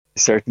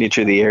Certainly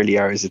through the early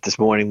hours of this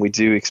morning, we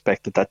do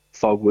expect that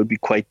fog will be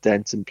quite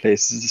dense in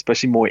places,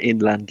 especially more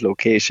inland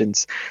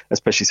locations,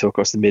 especially so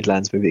across the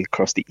Midlands, maybe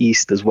across the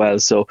east as well.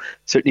 So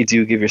certainly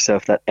do give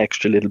yourself that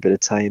extra little bit of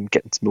time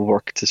getting to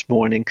work this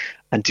morning,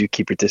 and do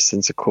keep your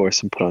distance, of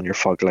course, and put on your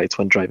fog lights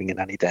when driving in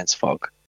any dense fog.